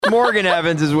Morgan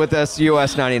Evans is with us,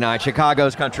 US 99,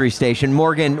 Chicago's country station.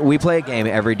 Morgan, we play a game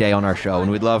every day on our show,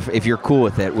 and we'd love, if you're cool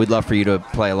with it, we'd love for you to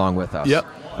play along with us. Yep.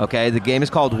 Okay, the game is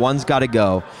called One's Gotta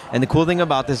Go, and the cool thing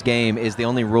about this game is the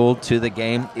only rule to the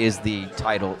game is the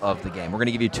title of the game. We're going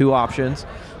to give you two options.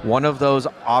 One of those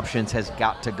options has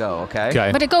got to go, okay?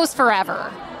 But it goes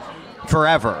forever.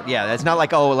 Forever, yeah. It's not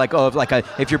like,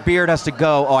 if your beard has to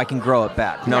go, I can grow it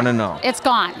back. No. It's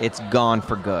gone. It's gone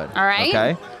for good. All right.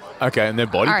 Okay? Okay, and then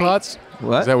body All right. parts?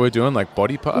 What? Is that what we're doing, like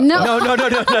body parts? No. No.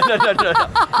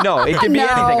 No, it could be No.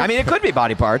 anything. I mean, it could be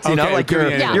body parts, you know, Okay, like it could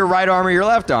be anything. your right arm or your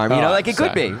left arm. You know, like it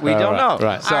could be. We don't know.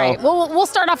 Right. So, All right. Well, we'll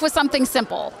start off with something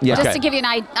simple, Yeah. just Okay. to give you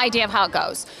an idea of how it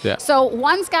goes. Yeah. So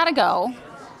one's got to go,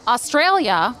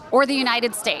 Australia or the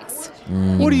United States.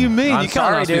 What do you mean? I'm You can't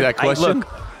sorry, ask dude. me that question.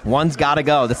 Look, one's got to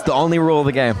go. That's the only rule of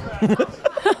the game.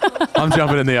 I'm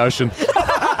jumping in the ocean.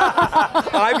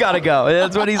 I've got to go.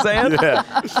 That's what he's saying? Yeah.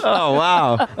 Oh,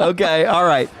 wow. Okay, all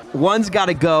right. One's got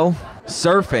to go,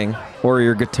 surfing or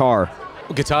your guitar.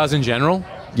 Guitars in general?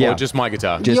 Yeah. Or just my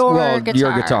guitar? Just, Your your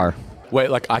guitar. guitar. Wait,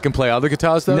 like I can play other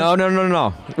guitars though?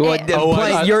 No. Well,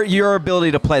 Eh. your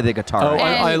ability to play the guitar. Oh,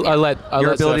 right? I let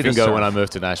Your ability surfing to go surf. when I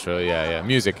moved to Nashville. Yeah.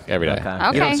 Music every day. Okay.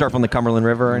 Okay. You don't surf on the Cumberland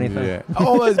River or anything? Yeah.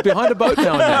 Oh, it's behind a boat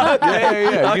now and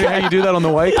then. Yeah. You know how you do that on the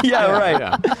wake? Yeah, right.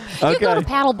 Yeah. You can go to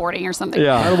paddleboarding or something.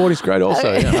 Yeah. Paddleboarding's great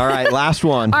also. Yeah. All right, last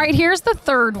one. All right, here's the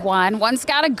third one. One's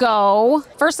got to go.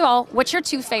 First of all, what's your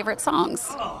two favorite songs?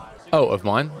 Oh, of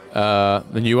mine? The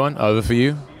new one, Over For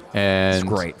You. And It's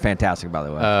great. Fantastic, by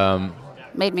the way.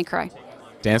 Made me cry.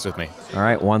 Dance With Me. All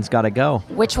right, one's got to go.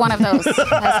 Which one of those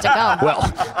has to go? Well,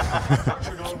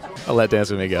 I'll let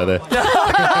Dance With Me go there.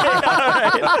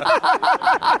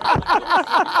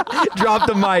 Drop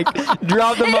the mic.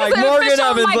 Drop the mic. an Morgan official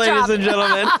Evans, mic ladies drop. and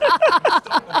gentlemen.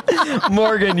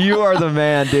 Morgan, you are the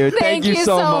man, dude. Thank you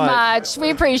so much. much. We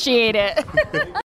appreciate it.